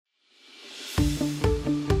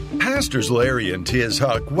Pastors Larry and Tiz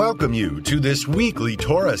Huck welcome you to this weekly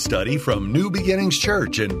Torah study from New Beginnings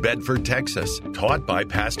Church in Bedford, Texas, taught by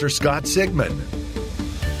Pastor Scott Sigmund.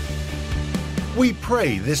 We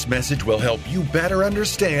pray this message will help you better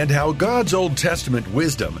understand how God's Old Testament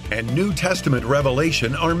wisdom and New Testament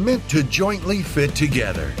revelation are meant to jointly fit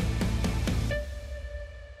together.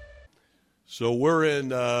 So we're in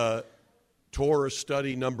Torah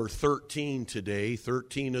study number 13 today.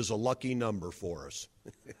 13 is a lucky number for us.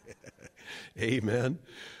 Amen.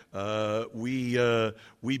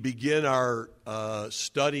 We begin our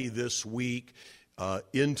study this week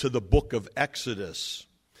into the book of Exodus.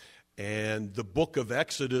 And the book of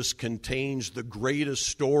Exodus contains the greatest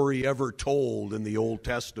story ever told in the Old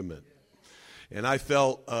Testament. And I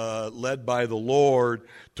felt led by the Lord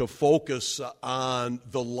to focus on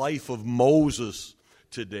the life of Moses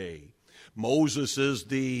today. Moses is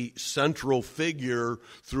the central figure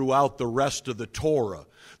throughout the rest of the Torah.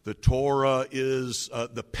 The Torah is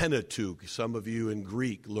the Pentateuch. Some of you in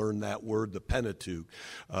Greek learn that word, the Pentateuch.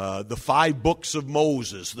 The 5 books of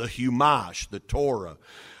Moses, the Humash, the Torah.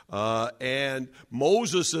 And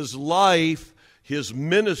Moses' life, his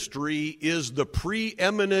ministry, is the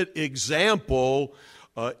preeminent example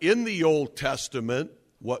in the Old Testament,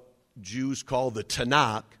 what Jews call the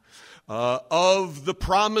Tanakh, of the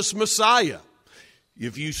promised Messiah.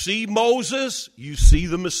 If you see Moses, you see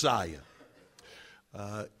the Messiah.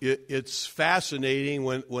 It's fascinating.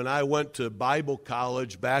 When I went to Bible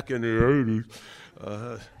college back in the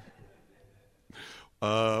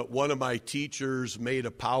 80s, one of my teachers made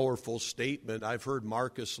a powerful statement. I've heard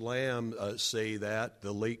Marcus Lamb say that,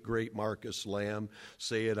 the late, great Marcus Lamb,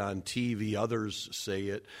 say it on TV. Others say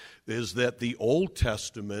it, is that the Old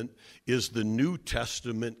Testament is the New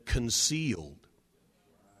Testament concealed.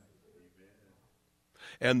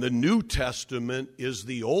 And the New Testament is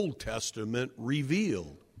the Old Testament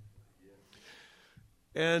revealed.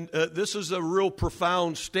 And this is a real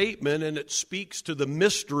profound statement, and it speaks to the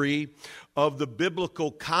mystery of the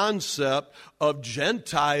biblical concept of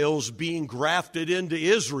Gentiles being grafted into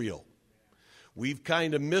Israel. We've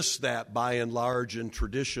kind of missed that by and large in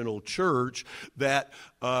traditional church, that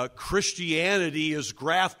Christianity is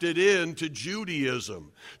grafted into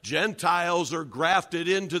Judaism. Gentiles are grafted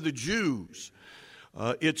into the Jews.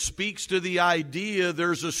 It speaks to the idea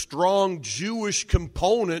there's a strong Jewish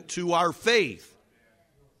component to our faith.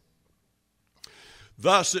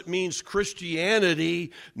 Thus, it means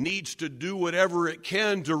Christianity needs to do whatever it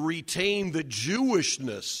can to retain the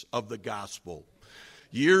Jewishness of the gospel.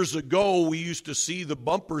 Years ago, we used to see the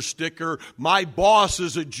bumper sticker, "My boss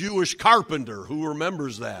is a Jewish carpenter." Who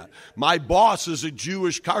remembers that? My boss is a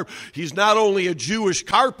Jewish carpenter. He's not only a Jewish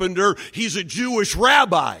carpenter, he's a Jewish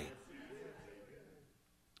rabbi.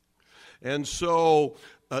 And so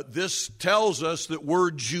this tells us that we're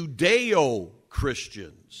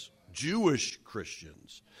Judeo-Christians, Jewish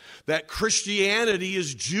Christians, that Christianity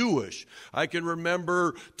is Jewish. I can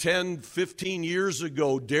remember 10, 15 years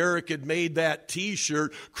ago, Derek had made that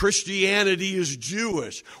T-shirt, "Christianity is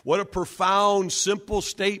Jewish." What a profound, simple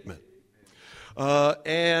statement.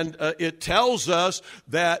 And it tells us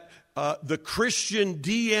that the Christian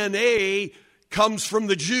DNA comes from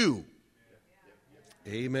the Jew.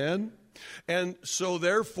 Amen. And so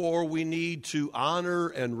therefore we need to honor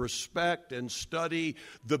and respect and study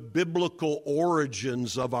the biblical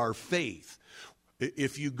origins of our faith.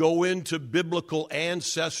 If you go into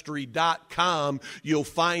biblicalancestry.com, you'll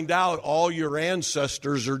find out all your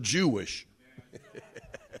ancestors are Jewish.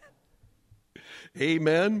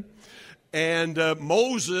 Amen. And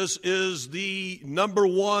Moses is the number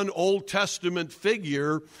one Old Testament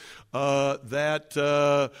figure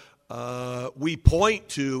that we point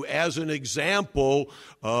to as an example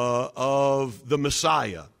of the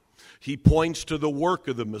Messiah. He points to the work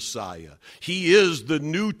of the Messiah. He is the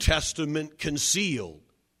New Testament concealed.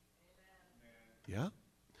 Yeah?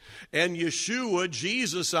 And Yeshua,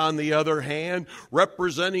 Jesus, on the other hand,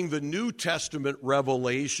 representing the New Testament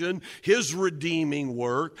revelation, his redeeming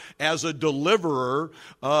work as a deliverer,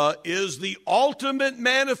 is the ultimate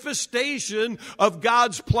manifestation of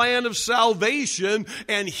God's plan of salvation,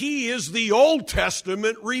 and he is the Old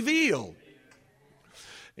Testament revealed.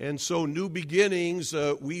 And so New Beginnings,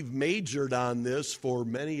 we've majored on this for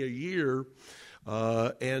many a year.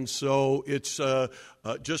 And so it's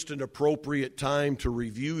just an appropriate time to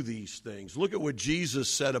review these things. Look at what Jesus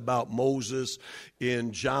said about Moses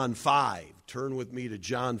in John 5. Turn with me to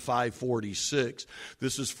John 5:46.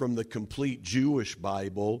 This is from the Complete Jewish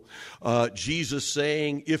Bible. Jesus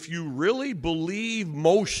saying, "If you really believe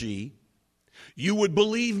Moshe, you would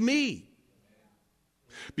believe me,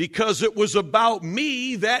 because it was about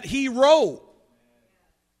me that he wrote."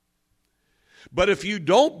 But if you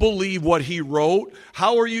don't believe what he wrote,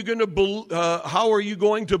 how are you going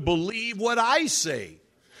to believe what I say?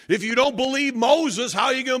 If you don't believe Moses, how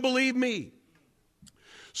are you going to believe me?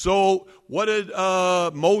 So what did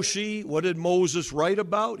Moses write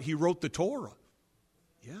about? He wrote the Torah.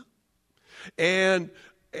 Yeah.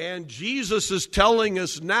 And Jesus is telling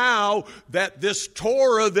us now that this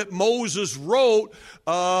Torah that Moses wrote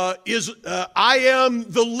I am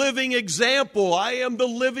the living example. I am the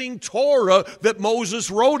living Torah that Moses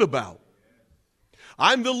wrote about.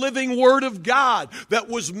 I'm the living Word of God that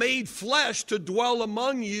was made flesh to dwell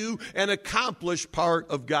among you and accomplish part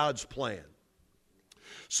of God's plan.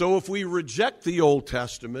 So if we reject the Old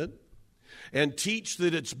Testament and teach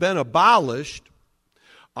that it's been abolished,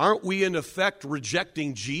 aren't we in effect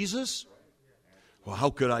rejecting Jesus? Well, how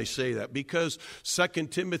could I say that? Because 2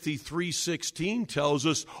 Timothy 3:16 tells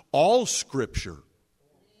us all Scripture.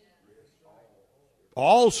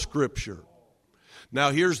 All Scripture.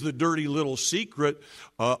 Now, here's the dirty little secret.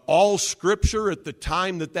 All Scripture at the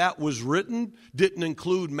time that was written didn't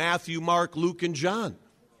include Matthew, Mark, Luke, and John.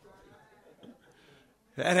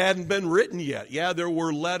 That hadn't been written yet. Yeah, there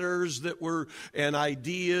were letters and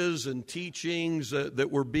ideas and teachings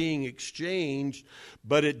that were being exchanged,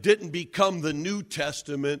 but it didn't become the New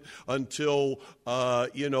Testament until,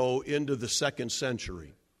 into the 2nd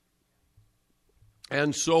century.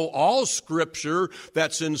 And so all Scripture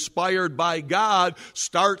that's inspired by God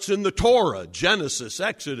starts in the Torah, Genesis,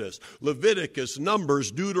 Exodus, Leviticus,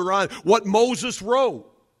 Numbers, Deuteronomy, what Moses wrote.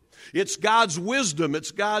 It's God's wisdom.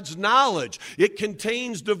 It's God's knowledge. It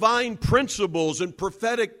contains divine principles and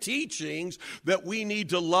prophetic teachings that we need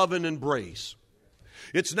to love and embrace.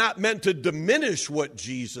 It's not meant to diminish what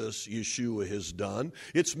Yeshua has done.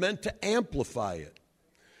 It's meant to amplify it.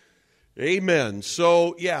 Amen.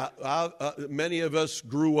 So, many of us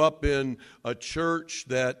grew up in a church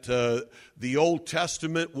that the Old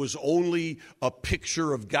Testament was only a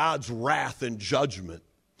picture of God's wrath and judgment.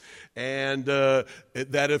 And that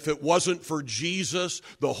if it wasn't for Jesus,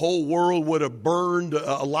 the whole world would have burned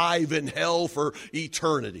alive in hell for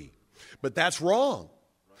eternity. But that's wrong.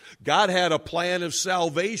 God had a plan of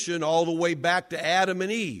salvation all the way back to Adam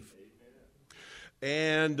and Eve.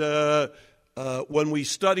 And when we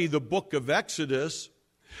study the book of Exodus,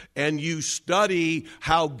 and you study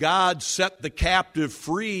how God set the captive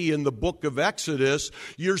free in the book of Exodus,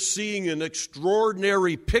 you're seeing an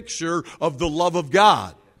extraordinary picture of the love of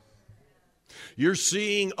God. You're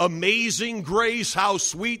seeing amazing grace, how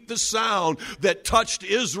sweet the sound that touched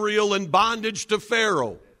Israel in bondage to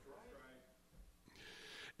Pharaoh.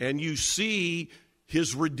 And you see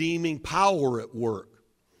his redeeming power at work.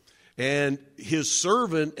 And his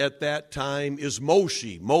servant at that time is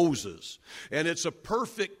Moses. And it's a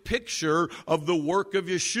perfect picture of the work of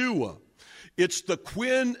Yeshua. It's the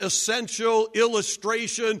quintessential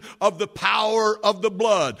illustration of the power of the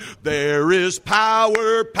blood. There is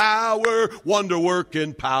power,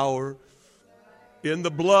 wonder-working power in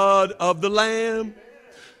the blood of the Lamb.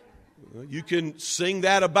 You can sing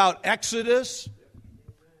that about Exodus,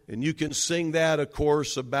 and you can sing that, of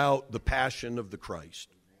course, about the passion of the Christ.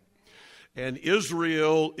 And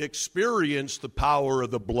Israel experienced the power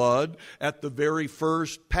of the blood at the very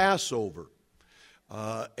first Passover.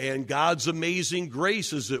 And God's amazing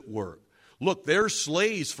grace is at work. Look, they're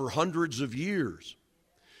slaves for hundreds of years.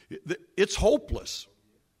 It's hopeless.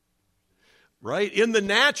 Right? In the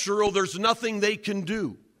natural, there's nothing they can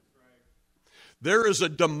do. There is a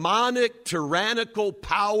demonic, tyrannical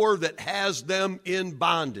power that has them in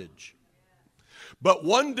bondage. But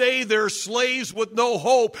one day they're slaves with no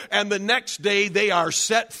hope, and the next day they are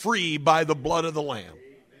set free by the blood of the Lamb.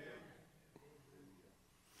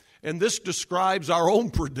 And this describes our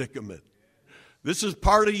own predicament. This is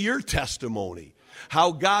part of your testimony.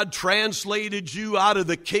 How God translated you out of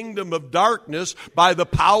the kingdom of darkness by the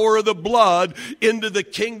power of the blood into the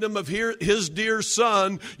kingdom of his dear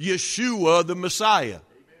Son, Yeshua the Messiah.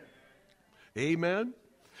 Amen.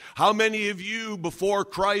 How many of you before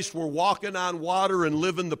Christ were walking on water and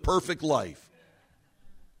living the perfect life?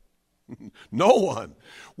 No one.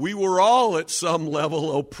 We were all at some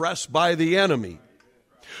level oppressed by the enemy.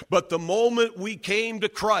 But the moment we came to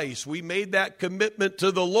Christ, we made that commitment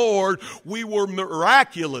to the Lord, we were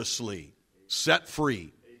miraculously set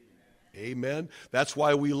free. Amen. That's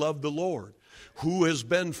why we love the Lord. Who has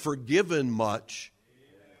been forgiven much,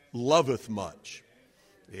 loveth much.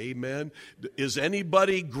 Amen. Is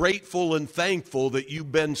anybody grateful and thankful that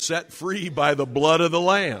you've been set free by the blood of the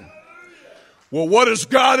Lamb? Well, what has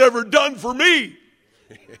God ever done for me?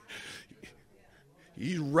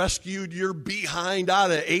 He rescued your behind out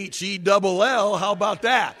of Hell. How about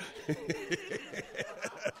that?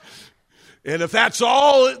 And if that's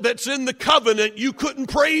all that's in the covenant, you couldn't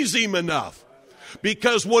praise him enough.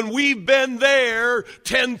 Because when we've been there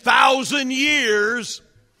 10,000 years,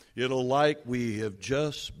 it'll like we have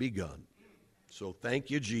just begun. So thank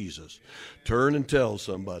you, Jesus. Turn and tell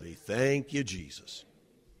somebody, thank you, Jesus.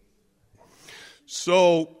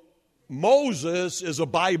 So Moses is a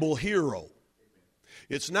Bible hero.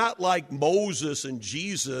 It's not like Moses and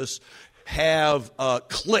Jesus have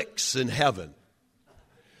cliques in heaven.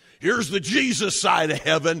 Here's the Jesus side of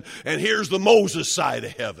heaven, and here's the Moses side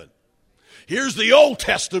of heaven. Here's the Old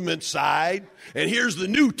Testament side, and here's the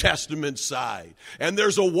New Testament side. And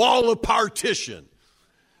there's a wall of partition.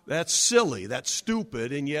 That's silly, that's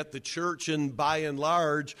stupid, and yet the church, by and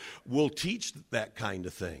large, will teach that kind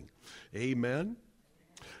of thing. Amen?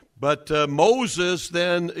 But Moses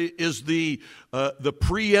then is the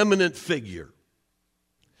preeminent figure.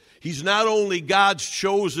 He's not only God's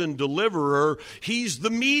chosen deliverer, he's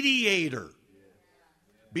the mediator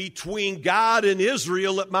between God and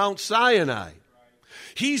Israel at Mount Sinai.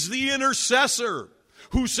 He's the intercessor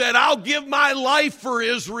who said, I'll give my life for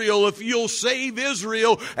Israel if you'll save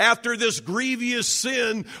Israel after this grievous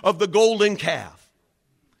sin of the golden calf.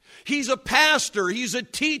 He's a pastor, he's a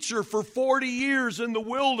teacher for 40 years in the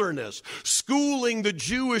wilderness, schooling the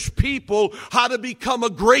Jewish people how to become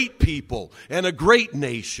a great people and a great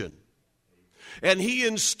nation. And he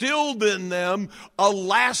instilled in them a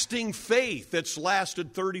lasting faith that's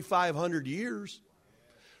lasted 3,500 years,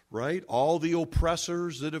 right? All the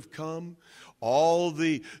oppressors that have come, all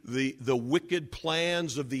the wicked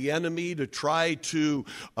plans of the enemy to try to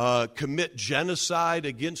commit genocide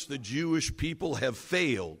against the Jewish people have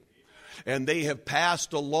failed. And they have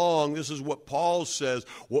passed along, this is what Paul says,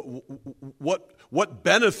 what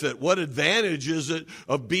benefit, what advantage is it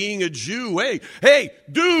of being a Jew? Hey,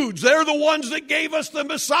 dudes, they're the ones that gave us the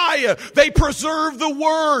Messiah. They preserved the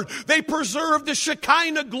Word. They preserved the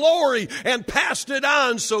Shekinah glory and passed it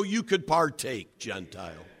on so you could partake,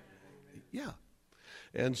 Gentile. Yeah.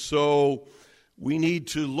 And so we need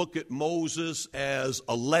to look at Moses as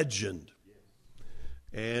a legend.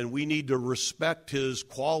 And we need to respect his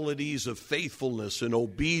qualities of faithfulness and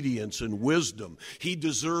obedience and wisdom. He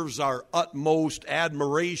deserves our utmost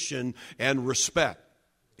admiration and respect.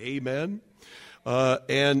 Amen?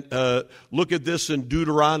 And look at this in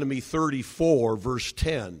Deuteronomy 34, verse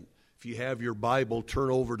 10. If you have your Bible,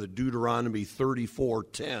 turn over to Deuteronomy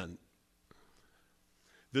 34:10.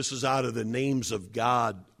 This is out of the Names of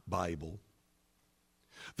God Bible.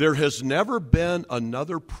 There has never been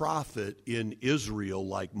another prophet in Israel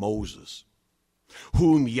like Moses,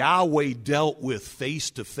 whom Yahweh dealt with face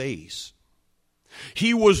to face.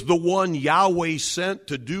 He was the one Yahweh sent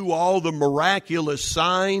to do all the miraculous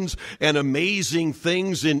signs and amazing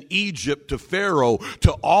things in Egypt to Pharaoh,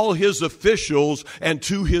 to all his officials, and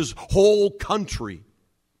to his whole country.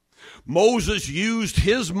 Moses used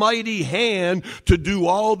his mighty hand to do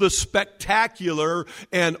all the spectacular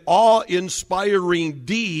and awe-inspiring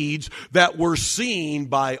deeds that were seen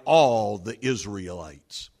by all the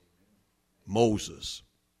Israelites. Moses.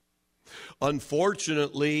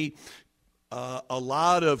 Unfortunately, a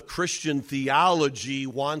lot of Christian theology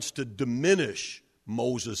wants to diminish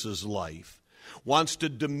Moses' life, wants to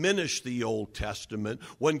diminish the Old Testament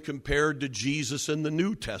when compared to Jesus in the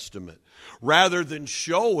New Testament, rather than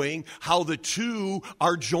showing how the two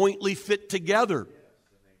are jointly fit together.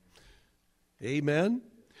 Amen?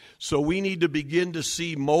 So we need to begin to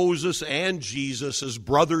see Moses and Jesus as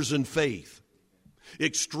brothers in faith,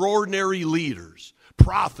 extraordinary leaders,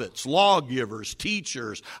 prophets, lawgivers,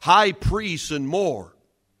 teachers, high priests, and more.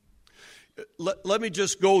 Let me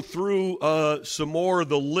just go through some more of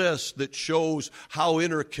the list that shows how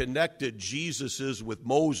interconnected Jesus is with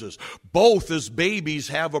Moses. Both as babies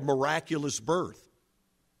have a miraculous birth.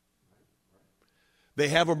 They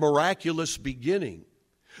have a miraculous beginning.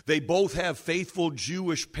 They both have faithful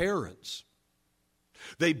Jewish parents.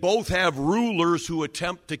 They both have rulers who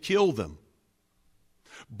attempt to kill them.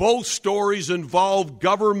 Both stories involve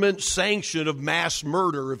government sanction of mass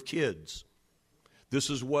murder of kids. This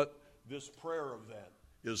is what this prayer event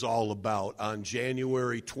is all about on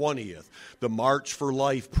January 20th. The March for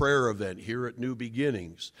Life prayer event here at New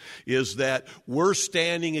Beginnings is that we're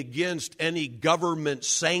standing against any government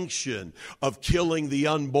sanction of killing the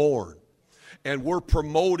unborn. And we're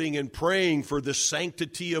promoting and praying for the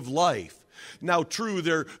sanctity of life. Now, true,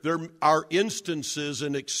 there are instances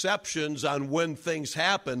and exceptions on when things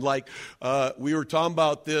happen. Like we were talking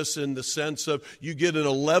about this in the sense of you get an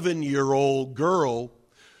 11-year-old girl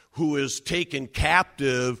who is taken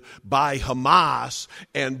captive by Hamas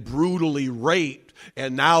and brutally raped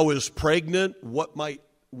and now is pregnant. What might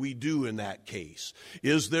we do in that case?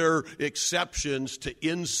 Is there exceptions to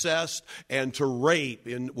incest and to rape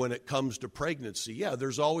when it comes to pregnancy? Yeah,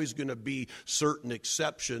 there's always going to be certain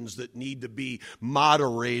exceptions that need to be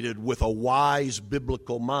moderated with a wise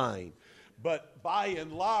biblical mind. But by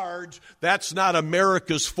and large, that's not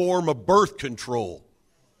America's form of birth control,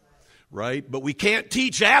 right? But we can't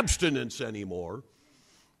teach abstinence anymore.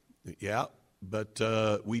 Yeah. But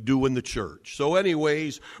we do in the church. So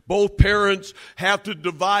anyways, both parents have to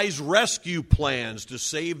devise rescue plans to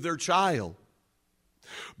save their child.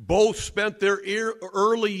 Both spent their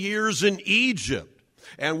early years in Egypt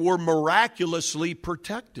and were miraculously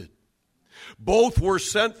protected. Both were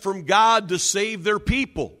sent from God to save their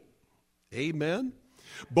people. Amen.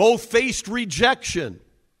 Both faced rejection.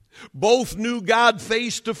 Both knew God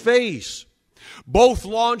face to face. Both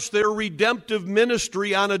launched their redemptive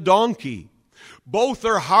ministry on a donkey. Both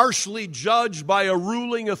are harshly judged by a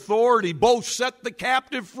ruling authority. Both set the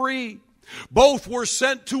captive free. Both were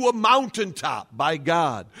sent to a mountaintop by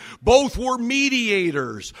God. Both were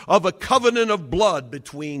mediators of a covenant of blood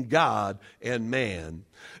between God and man.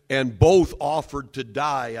 And both offered to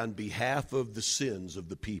die on behalf of the sins of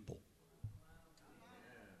the people.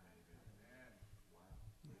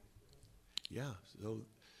 Yeah, so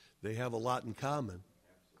they have a lot in common.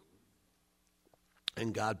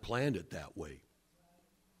 And God planned it that way.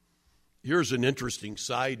 Here's an interesting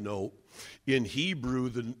side note. In Hebrew,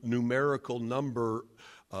 the numerical number,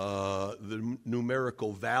 the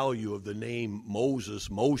numerical value of the name Moses,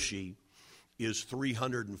 Moshe, is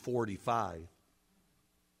 345.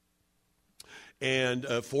 And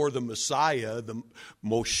for the Messiah, the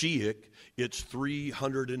Moshiach, it's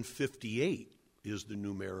 358 is the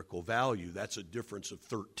numerical value. That's a difference of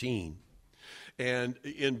 13. And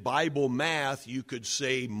in Bible math, you could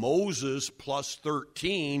say Moses plus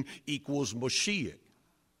 13 equals Moshiach.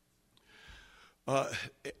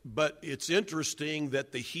 But it's interesting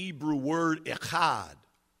that the Hebrew word echad,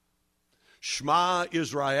 Shema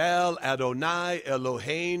Israel, Adonai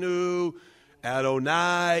Eloheinu,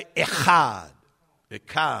 Adonai echad,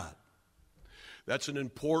 echad. That's an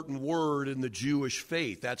important word in the Jewish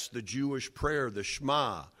faith. That's the Jewish prayer, the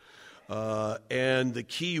Shema. And the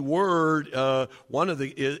key word, one of the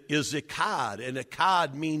is echad, and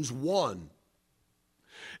echad means one.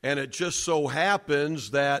 And it just so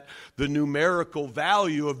happens that the numerical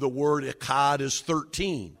value of the word echad is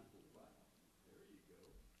 13.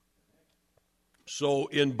 So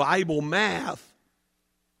in Bible math,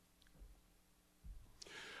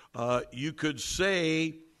 you could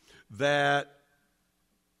say that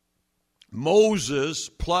Moses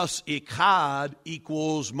plus echad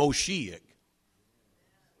equals Moshiach.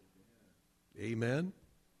 Amen.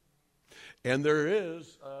 And there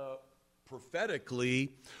is,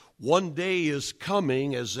 prophetically, one day is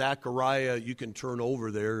coming, as Zechariah, you can turn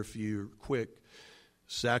over there if you're quick.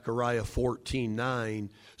 Zechariah 14:9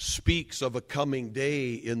 speaks of a coming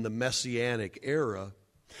day in the Messianic era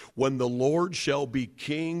when the Lord shall be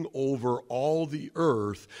king over all the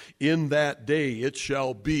earth. In that day it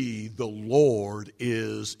shall be the Lord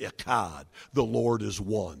is echad. The Lord is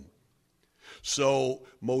one. So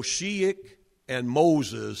Moshiach and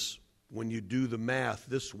Moses, when you do the math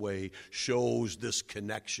this way, shows this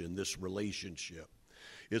connection, this relationship.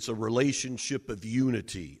 It's a relationship of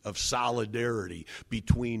unity, of solidarity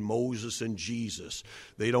between Moses and Jesus.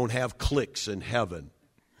 They don't have cliques in heaven.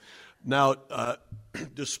 Now,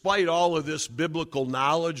 despite all of this biblical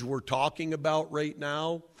knowledge we're talking about right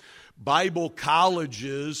now, Bible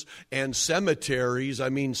colleges and seminaries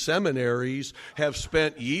have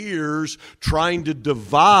spent years trying to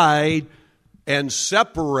divide and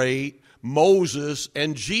separate Moses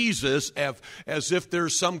and Jesus as if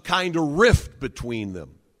there's some kind of rift between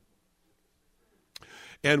them.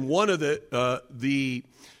 And one of the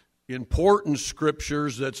important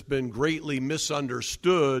scriptures that's been greatly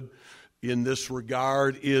misunderstood in this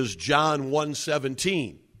regard is John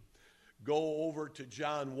 1:17. Go over to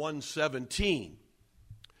John 1:17.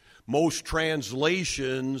 Most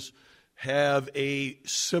translations have a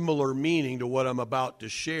similar meaning to what I'm about to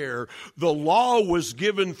share. The law was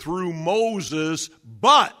given through Moses,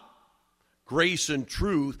 but grace and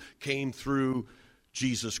truth came through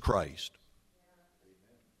Jesus Christ.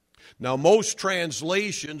 Now, most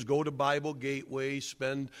translations, go to Bible Gateway,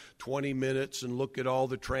 spend 20 minutes and look at all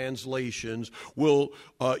the translations, will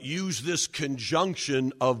use this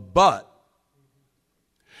conjunction of but.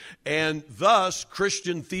 And thus,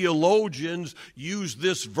 Christian theologians use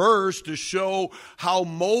this verse to show how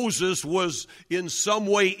Moses was in some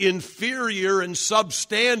way inferior and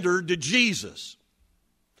substandard to Jesus.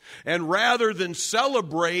 And rather than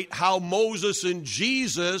celebrate how Moses and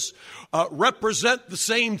Jesus represent the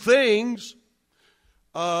same things,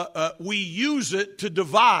 we use it to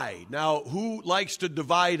divide. Now, who likes to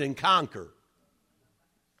divide and conquer?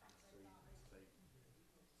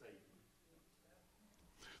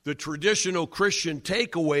 The traditional Christian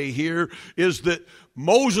takeaway here is that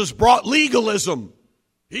Moses brought legalism.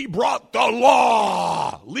 He brought the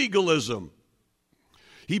law, legalism.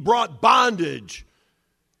 He brought bondage.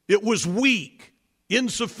 It was weak,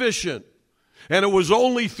 insufficient. And it was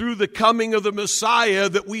only through the coming of the Messiah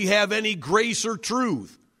that we have any grace or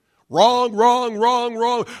truth. Wrong, wrong, wrong,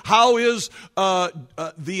 wrong. How is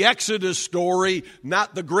the Exodus story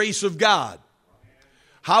not the grace of God?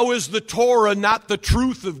 How is the Torah not the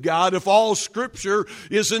truth of God if all Scripture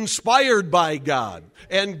is inspired by God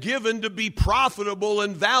and given to be profitable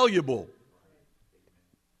and valuable?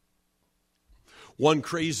 One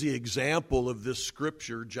crazy example of this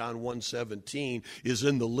Scripture, John 1:17, is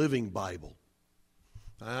in the Living Bible.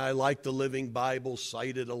 I like the Living Bible,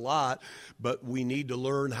 cite it a lot, but we need to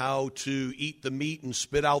learn how to eat the meat and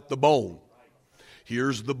spit out the bone.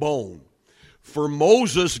 Here's the bone. For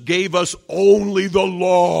Moses gave us only the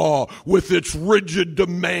law with its rigid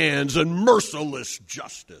demands and merciless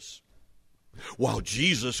justice, while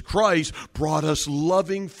Jesus Christ brought us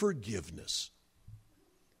loving forgiveness.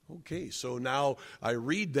 Okay, so now I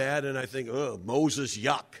read that and I think, Moses,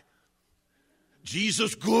 yuck.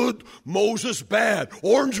 Jesus good, Moses bad,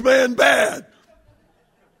 Orange Man bad.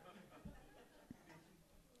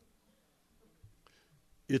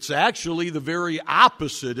 It's actually the very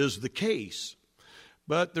opposite is the case.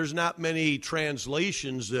 But there's not many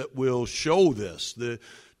translations that will show this. The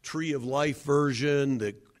Tree of Life version,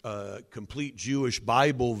 the Complete Jewish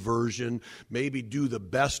Bible version maybe do the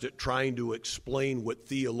best at trying to explain what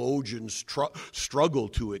theologians struggle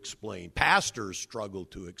to explain, pastors struggle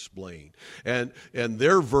to explain. And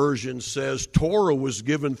their version says Torah was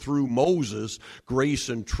given through Moses, grace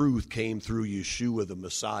and truth came through Yeshua the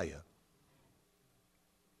Messiah.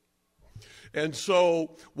 And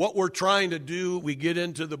so what we're trying to do, we get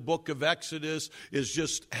into the book of Exodus, is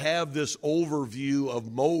just have this overview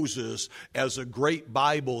of Moses as a great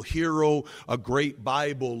Bible hero, a great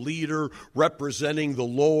Bible leader, representing the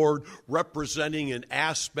Lord, representing an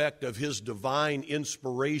aspect of his divine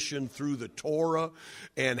inspiration through the Torah,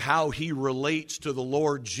 and how he relates to the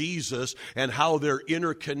Lord Jesus, and how they're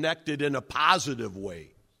interconnected in a positive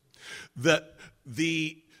way.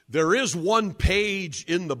 There is one page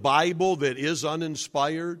in the Bible that is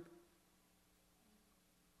uninspired.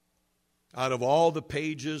 Out of all the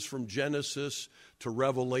pages from Genesis to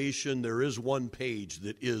Revelation, there is one page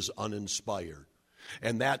that is uninspired.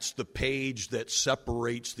 And that's the page that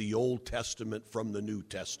separates the Old Testament from the New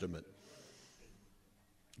Testament.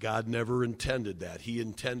 God never intended that. He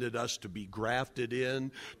intended us to be grafted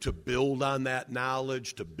in, to build on that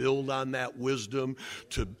knowledge, to build on that wisdom,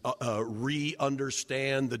 to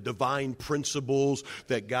re-understand the divine principles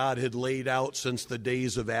that God had laid out since the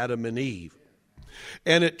days of Adam and Eve.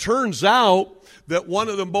 And it turns out that one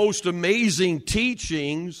of the most amazing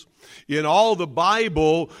teachings in all the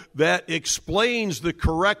Bible that explains the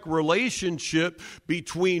correct relationship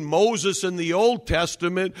between Moses in the Old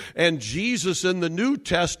Testament and Jesus in the New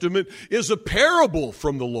Testament is a parable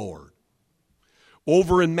from the Lord.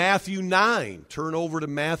 Over in Matthew 9, turn over to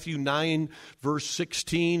Matthew 9, verse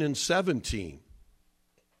 16 and 17.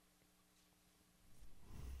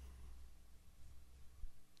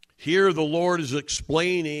 Here the Lord is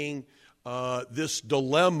explaining this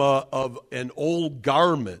dilemma of an old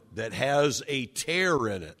garment that has a tear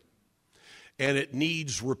in it and it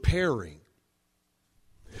needs repairing.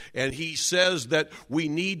 And he says that we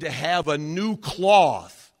need to have a new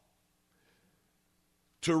cloth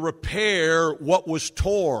to repair what was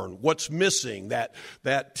torn, what's missing, that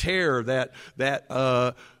tear, that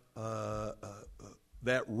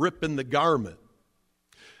rip in the garment.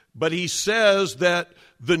 But he says that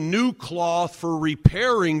the new cloth for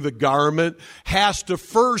repairing the garment has to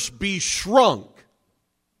first be shrunk.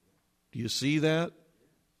 Do you see that?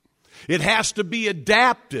 It has to be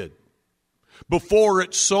adapted before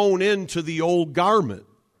it's sewn into the old garment.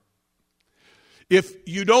 If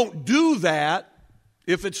you don't do that,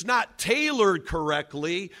 if it's not tailored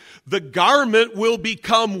correctly, the garment will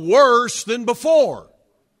become worse than before.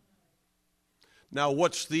 Now,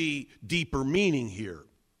 what's the deeper meaning here?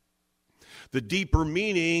 The deeper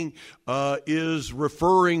meaning is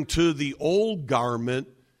referring to the old garment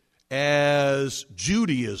as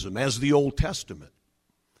Judaism, as the Old Testament.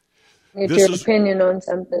 It's your opinion on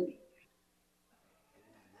something.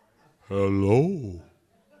 Hello.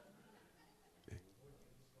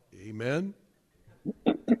 Amen.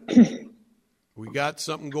 We got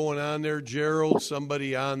something going on there, Gerald.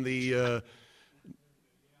 Somebody on the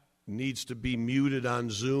needs to be muted on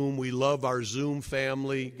Zoom. We love our Zoom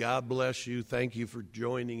family. God bless you. Thank you for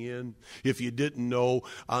joining in. If you didn't know,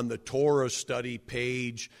 on the Torah study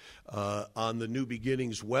page on the New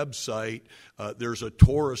Beginnings website, there's a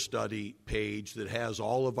Torah study page that has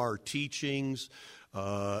all of our teachings.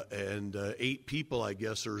 And 8 people, I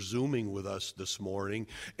guess, are Zooming with us this morning.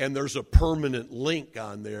 And there's a permanent link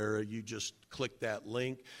on there. You just click that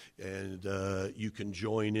link, and you can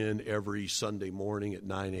join in every Sunday morning at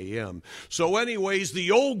 9 a.m. So anyways,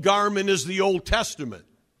 the Old Garment is the Old Testament.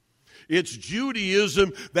 It's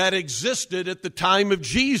Judaism that existed at the time of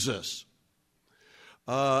Jesus.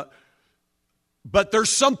 But there's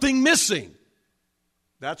something missing.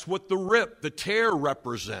 That's what the tear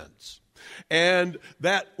represents. And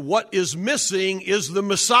that what is missing is the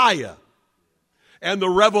Messiah and the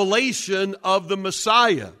revelation of the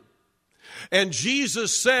Messiah. And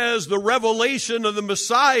Jesus says the revelation of the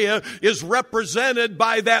Messiah is represented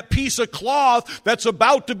by that piece of cloth that's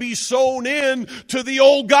about to be sewn in to the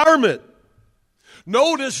old garment.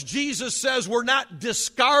 Notice Jesus says we're not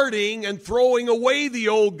discarding and throwing away the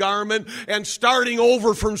old garment and starting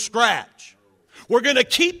over from scratch. We're going to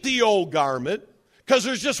keep the old garment, because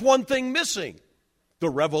there's just one thing missing, the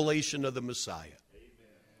revelation of the Messiah.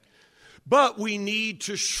 But we need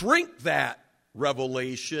to shrink that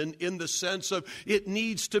revelation in the sense of it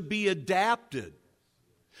needs to be adapted.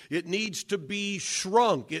 It needs to be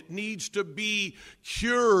shrunk. It needs to be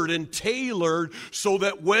cured and tailored so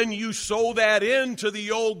that when you sew that into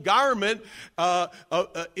the old garment,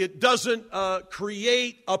 it doesn't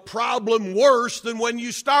create a problem worse than when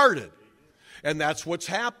you started. And that's what's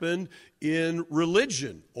happened in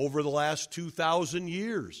religion over the last 2,000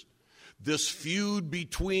 years. This feud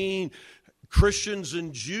between Christians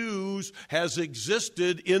and Jews has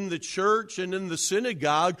existed in the church and in the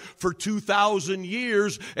synagogue for 2,000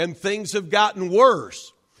 years, and things have gotten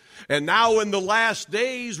worse. And now in the last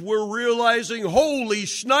days, we're realizing, holy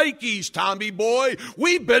shnikes, Tommy boy,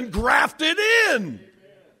 we've been grafted in.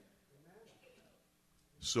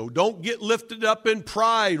 So don't get lifted up in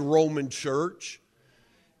pride, Roman Church.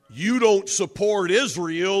 You don't support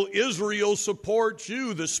Israel. Israel supports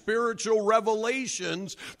you. The spiritual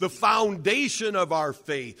revelations, the foundation of our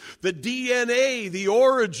faith, the DNA, the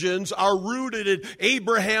origins are rooted in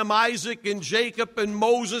Abraham, Isaac, and Jacob, and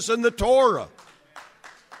Moses, and the Torah.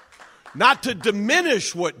 Not to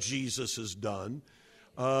diminish what Jesus has done,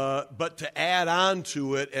 but to add on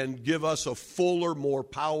to it and give us a fuller, more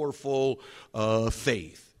powerful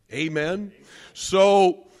faith. Amen?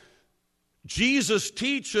 So Jesus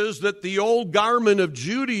teaches that the old garment of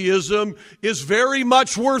Judaism is very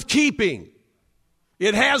much worth keeping.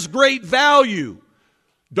 It has great value.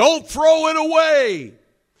 Don't throw it away.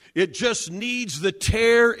 It just needs the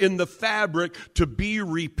tear in the fabric to be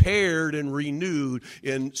repaired and renewed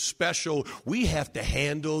in special. We have to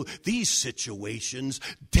handle these situations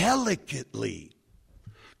delicately.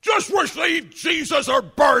 Just receive Jesus or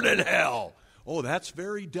burn in hell. Oh, that's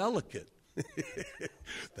very delicate.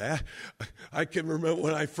 I can remember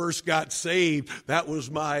when I first got saved, that was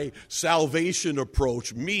my salvation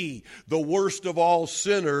approach. Me, the worst of all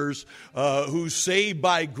sinners, who's saved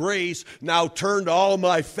by grace, now turn to all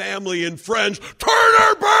my family and friends, turn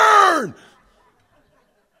or burn!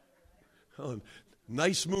 Oh,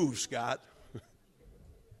 nice move, Scott.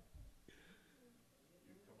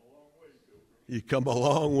 You come a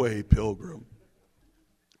long way, Pilgrim.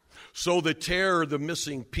 So the tear, the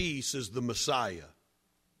missing piece, is the Messiah.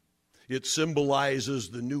 It symbolizes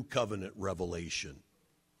the new covenant revelation.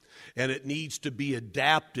 And it needs to be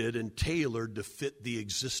adapted and tailored to fit the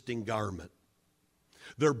existing garment.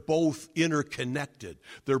 They're both interconnected.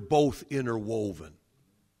 They're both interwoven.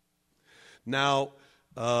 Now,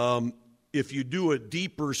 if you do a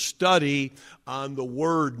deeper study on the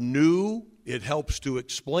word new, it helps to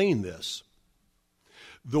explain this.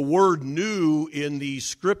 The word new in these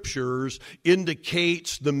scriptures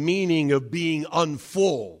indicates the meaning of being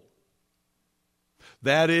unfull.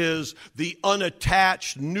 That is, the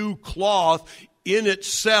unattached new cloth in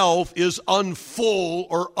itself is unfull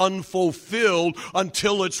or unfulfilled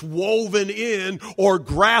until it's woven in or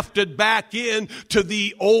grafted back in to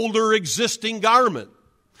the older existing garment.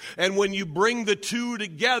 And when you bring the two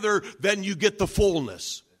together, then you get the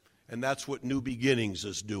fullness. And that's what New Beginnings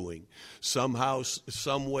is doing. Somehow,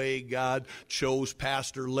 some way, God chose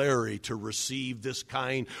Pastor Larry to receive this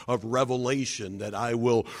kind of revelation that I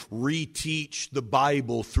will reteach the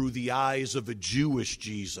Bible through the eyes of a Jewish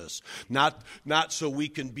Jesus. Not so we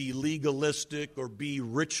can be legalistic or be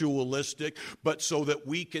ritualistic, but so that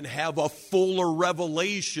we can have a fuller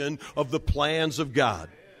revelation of the plans of God.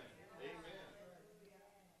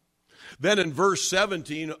 Then in verse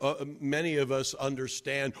 17, many of us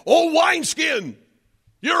understand, old wineskin,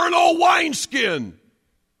 you're an old wineskin.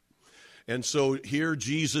 And so here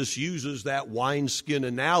Jesus uses that wineskin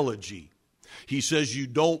analogy. He says you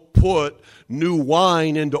don't put new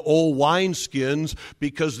wine into old wineskins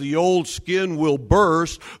because the old skin will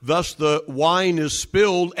burst, thus the wine is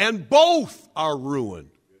spilled, and both are ruined.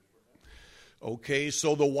 Okay,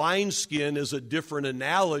 so the wineskin is a different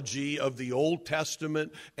analogy of the Old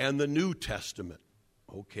Testament and the New Testament.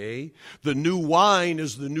 Okay, the new wine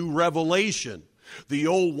is the new revelation. The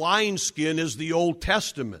old wineskin is the Old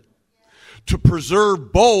Testament. To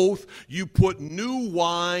preserve both, you put new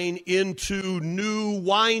wine into new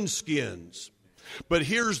wineskins. But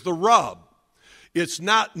here's the rub. It's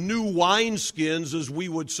not new wineskins as we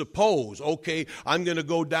would suppose. Okay, I'm going to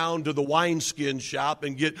go down to the wineskin shop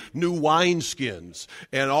and get new wineskins.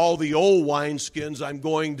 And all the old wineskins I'm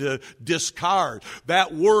going to discard.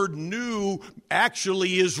 That word new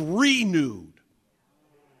actually is renewed.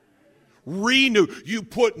 Renewed. You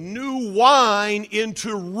put new wine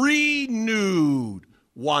into renewed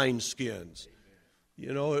wineskins.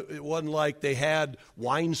 You know, it wasn't like they had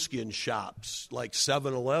wineskin shops like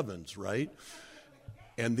 7-Elevens, right?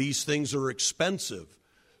 And these things are expensive.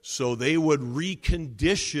 So they would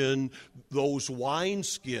recondition those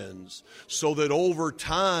wineskins so that over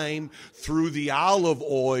time, through the olive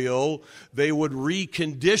oil, they would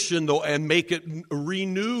recondition and make it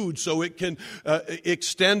renewed so it can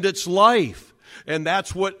extend its life. And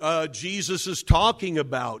that's what Jesus is talking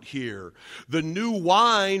about here. The new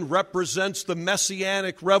wine represents the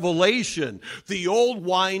messianic revelation. The old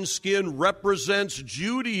wineskin represents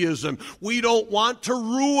Judaism. We don't want to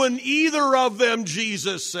ruin either of them,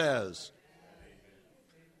 Jesus says.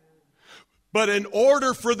 But in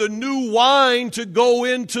order for the new wine to go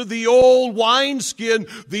into the old wineskin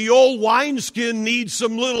needs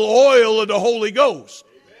some little oil of the Holy Ghost.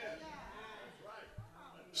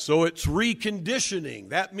 So it's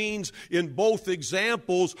reconditioning. That means in both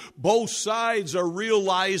examples, both sides are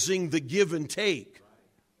realizing the give and take.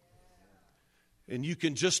 And you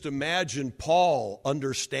can just imagine Paul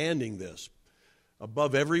understanding this.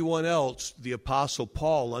 Above everyone else, the Apostle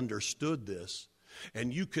Paul understood this.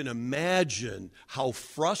 And you can imagine how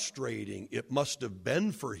frustrating it must have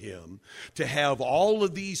been for him to have all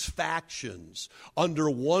of these factions under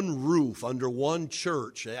one roof, under one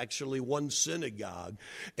church, actually one synagogue,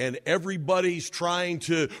 and everybody's trying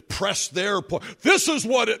to press their point. This is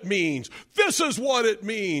what it means. This is what it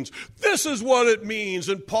means. This is what it means.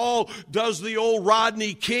 And Paul does the old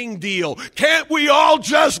Rodney King deal. Can't we all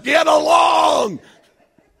just get along?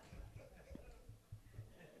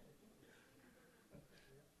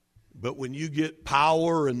 But when you get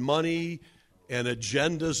power and money and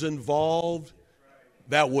agendas involved,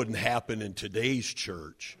 that wouldn't happen in today's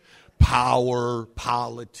church. Power,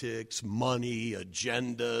 politics, money,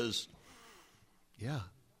 agendas. Yeah.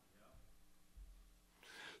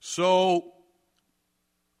 So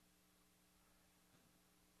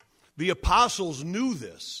the apostles knew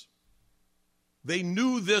this. They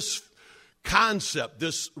knew this concept,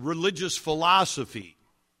 this religious philosophy.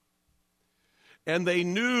 And they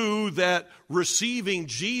knew that receiving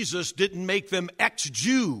Jesus didn't make them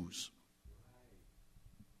ex-Jews.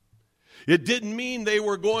 It didn't mean they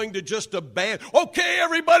were going to just abandon, okay,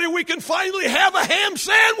 everybody, we can finally have a ham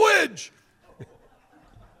sandwich.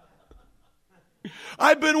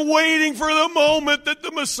 I've been waiting for the moment that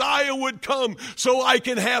the Messiah would come so I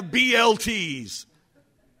can have BLTs.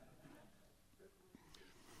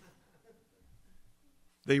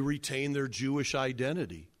 They retained their Jewish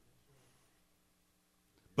identity.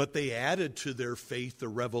 But they added to their faith the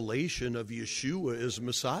revelation of Yeshua as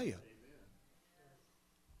Messiah.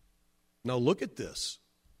 Now look at this.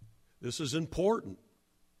 This is important.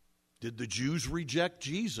 Did the Jews reject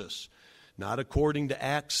Jesus? Not according to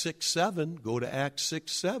Acts 6:7. Go to Acts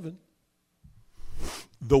 6:7.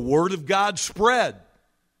 The word of God spread.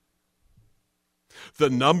 The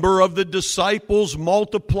number of the disciples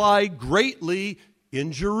multiplied greatly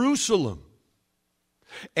in Jerusalem.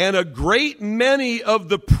 And a great many of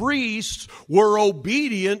the priests were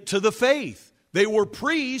obedient to the faith. They were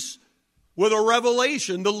priests with a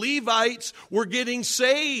revelation. The Levites were getting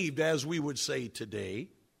saved, as we would say today.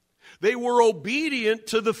 They were obedient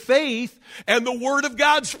to the faith, and the Word of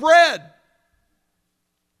God spread.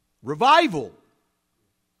 Revival.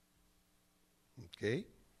 Okay.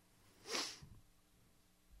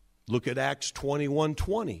 Look at Acts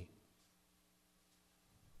 21:20.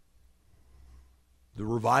 The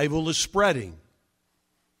revival is spreading.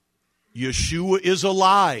 Yeshua is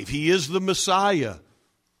alive. He is the Messiah.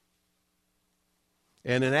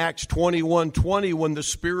 And in Acts 21:20, when the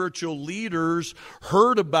spiritual leaders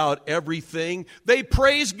heard about everything, they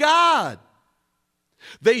praised God.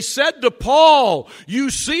 They said to Paul, "You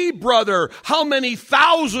see, brother, how many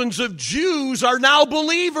thousands of Jews are now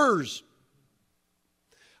believers."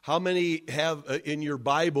 How many have in your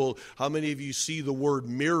Bible, how many of you see the word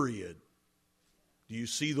myriad? Do you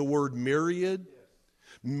see the word myriad?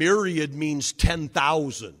 Myriad means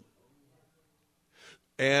 10,000.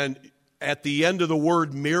 And at the end of the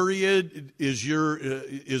word myriad, is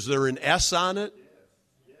there an S on it?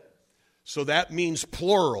 So that means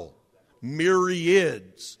plural.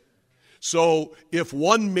 Myriads. So if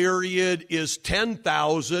one myriad is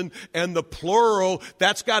 10,000 and the plural,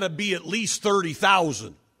 that's got to be at least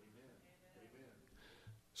 30,000.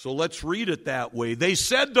 So let's read it that way. They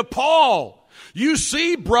said to Paul, "You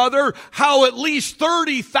see, brother, how at least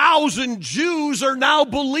 30,000 Jews are now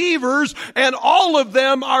believers, and all of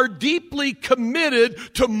them are deeply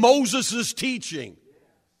committed to Moses' teaching."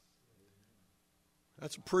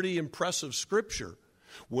 That's a pretty impressive scripture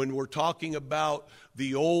when we're talking about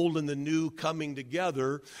the old and the new coming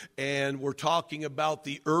together, and we're talking about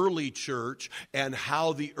the early church and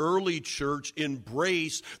how the early church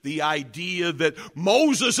embraced the idea that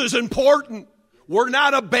Moses is important. We're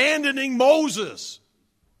not abandoning Moses.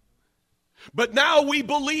 But now we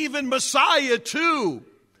believe in Messiah too.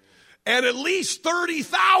 And at least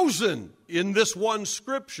 30,000 in this one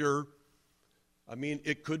scripture. I mean,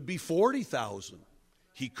 it could be 40,000.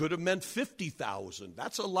 He could have meant 50,000.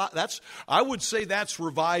 That's a lot. I would say that's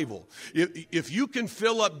revival. If you can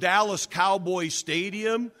fill up Dallas Cowboy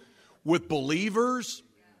Stadium with believers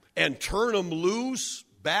and turn them loose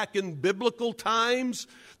back in biblical times,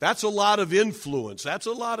 that's a lot of influence. That's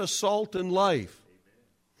a lot of salt in life.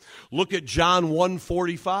 Look at John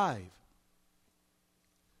 1:45.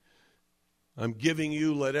 I'm giving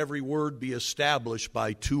you, let every word be established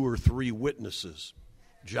by 2 or 3 witnesses.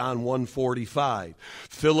 John 1:45.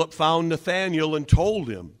 Philip found Nathanael and told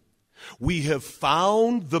him, "We have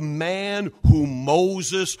found the man whom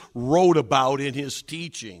Moses wrote about in his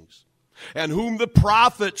teachings, and whom the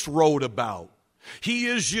prophets wrote about. He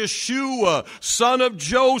is Yeshua, son of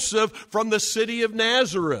Joseph, from the city of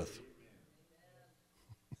Nazareth."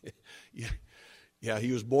 Yeah,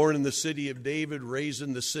 he was born in the city of David, raised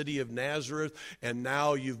in the city of Nazareth, and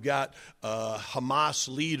now you've got Hamas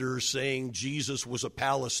leaders saying Jesus was a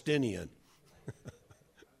Palestinian.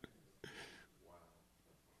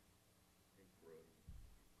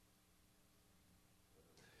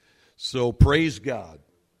 So praise God.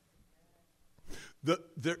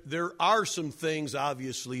 There are some things,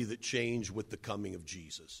 obviously, that change with the coming of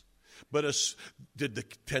Jesus. But did the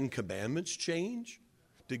 10 Commandments change?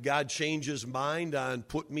 Did God change his mind on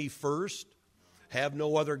put me first, have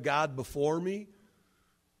no other God before me?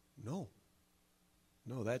 No.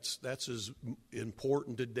 No, that's as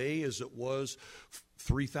important today as it was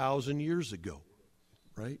 3,000 years ago,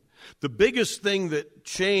 right? The biggest thing that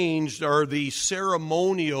changed are the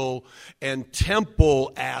ceremonial and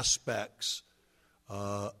temple aspects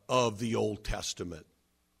of the Old Testament.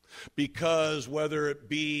 Because whether it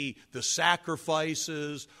be the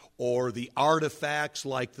sacrifices or the artifacts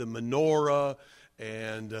like the menorah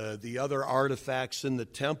and the other artifacts in the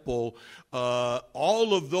temple,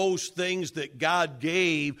 all of those things that God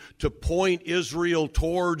gave to point Israel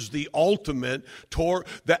towards the ultimate,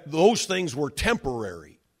 those things were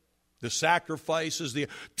temporary. The sacrifices, the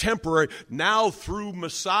temporary. Now through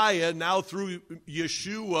Messiah, now through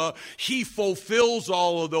Yeshua, he fulfills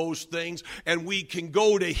all of those things, and we can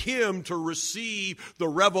go to him to receive the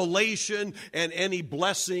revelation and any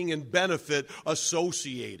blessing and benefit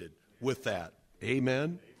associated with that.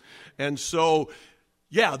 Amen? And so,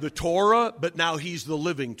 yeah, the Torah, but now he's the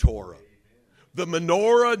living Torah. The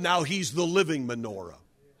menorah, now he's the living menorah.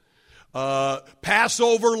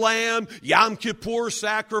 Passover lamb, Yom Kippur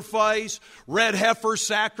sacrifice, red heifer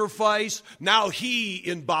sacrifice. Now he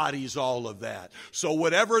embodies all of that. So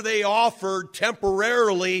whatever they offered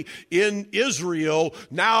temporarily in Israel,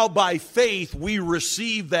 now by faith we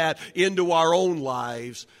receive that into our own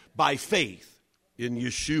lives by faith in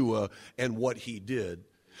Yeshua and what he did.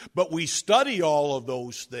 But we study all of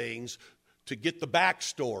those things to get the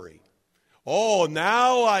backstory. Oh,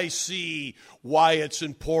 now I see why it's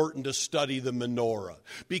important to study the menorah.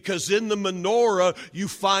 Because in the menorah, you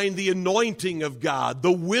find the anointing of God,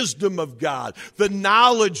 the wisdom of God, the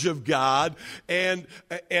knowledge of God. And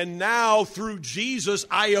now through Jesus,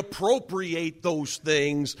 I appropriate those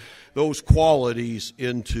things, those qualities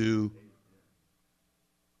into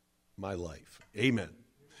my life. Amen.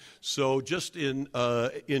 So just in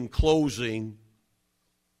closing,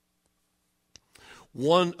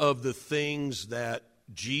 one of the things that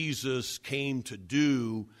Jesus came to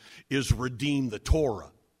do is redeem the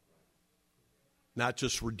Torah, not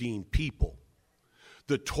just redeem people.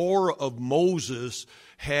 The Torah of Moses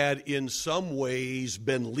had in some ways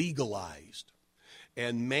been legalized,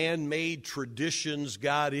 and man-made traditions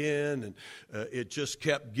got in, and it just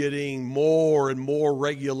kept getting more and more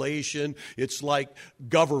regulation. It's like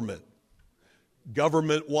government.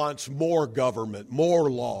 Government wants more government, more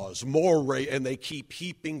laws, and they keep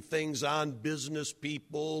heaping things on business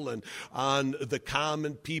people and on the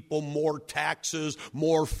common people, more taxes,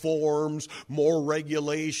 more forms, more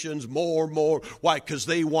regulations, more. Why? Because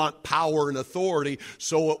they want power and authority.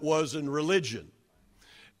 So it was in religion.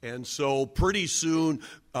 And so pretty soon,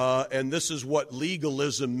 and this is what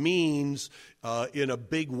legalism means in a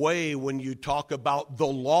big way when you talk about the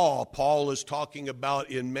law. Paul is talking about,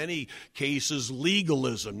 in many cases,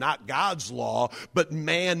 legalism, not God's law, but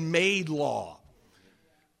man-made law.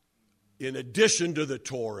 In addition to the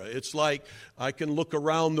Torah, it's like I can look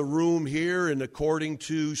around the room here, and according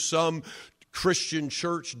to some Christian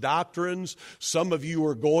church doctrines, some of you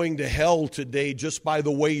are going to hell today just by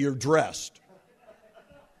the way you're dressed.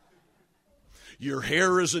 Your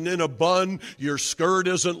hair isn't in a bun, your skirt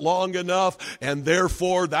isn't long enough, and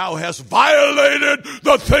therefore thou hast violated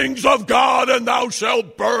the things of God, and thou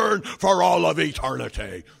shalt burn for all of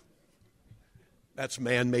eternity. That's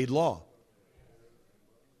man-made law.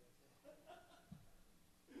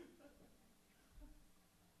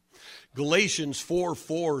 Galatians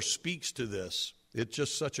 4:4 speaks to this. It's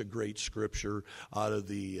just such a great scripture out of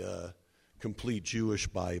the complete Jewish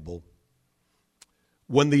Bible.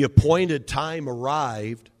 When the appointed time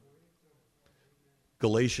arrived,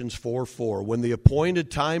 Galatians 4:4, when the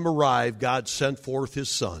appointed time arrived, God sent forth his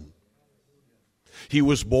Son. He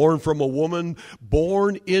was born from a woman,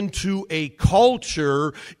 born into a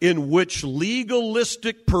culture in which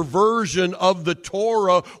legalistic perversion of the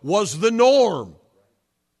Torah was the norm,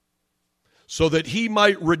 so that he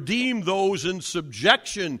might redeem those in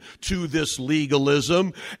subjection to this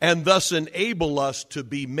legalism and thus enable us to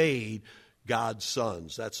be made God's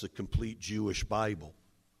sons. That's the complete Jewish Bible.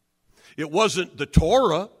 It wasn't the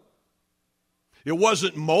Torah. It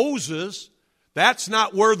wasn't Moses. That's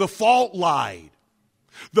not where the fault lied.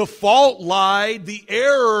 The fault lied, the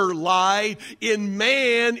error lied in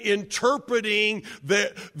man interpreting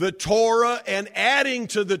the Torah and adding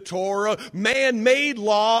to the Torah man-made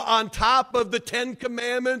law on top of the Ten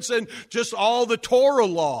Commandments and just all the Torah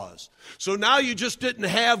laws. So now you just didn't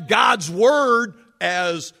have God's Word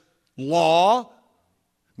as law.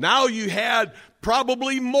 Now you had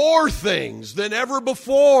probably more things than ever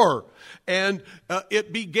before. And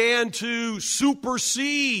it began to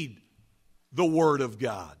supersede the Word of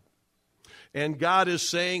God. And God is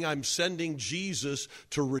saying, I'm sending Jesus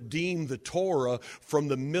to redeem the Torah from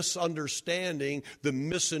the misunderstanding, the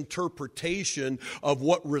misinterpretation of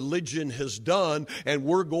what religion has done, and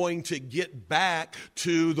we're going to get back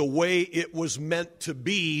to the way it was meant to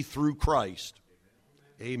be through Christ.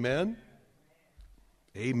 Amen?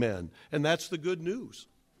 Amen. And that's the good news.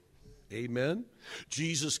 Amen?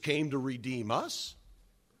 Jesus came to redeem us,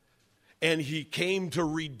 and he came to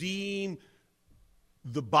redeem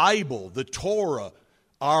the Bible, the Torah,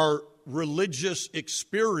 our religious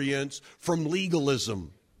experience from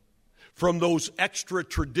legalism, from those extra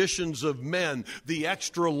traditions of men, the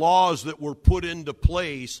extra laws that were put into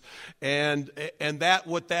place. And that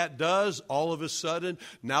what that does, all of a sudden,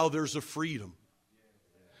 now there's a freedom.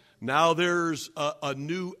 Now there's a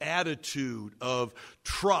new attitude of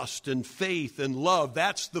trust and faith and love.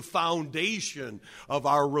 That's the foundation of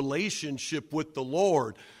our relationship with the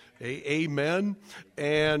Lord. Amen.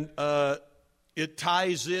 And it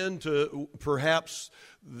ties into perhaps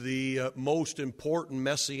the most important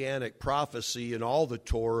messianic prophecy in all the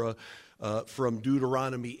Torah from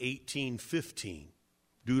Deuteronomy 18:15.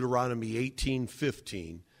 Deuteronomy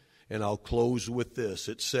 18:15. And I'll close with this.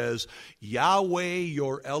 It says, Yahweh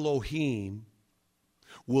your Elohim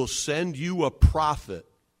will send you a prophet,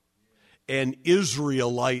 an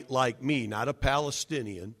Israelite like me, not a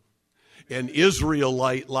Palestinian, an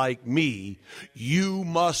Israelite like me. You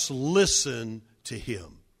must listen to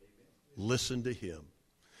him. Listen to him.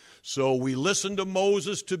 So we listen to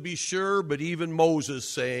Moses to be sure, but even Moses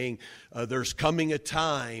saying there's coming a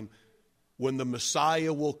time when the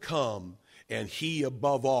Messiah will come, and he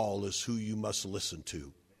above all is who you must listen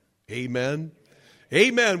to. Amen.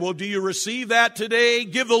 Amen. Well, do you receive that today?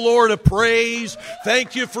 Give the Lord a praise.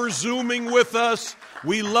 Thank you for Zooming with us.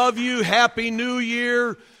 We love you. Happy New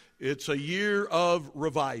Year. It's a year of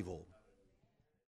revival.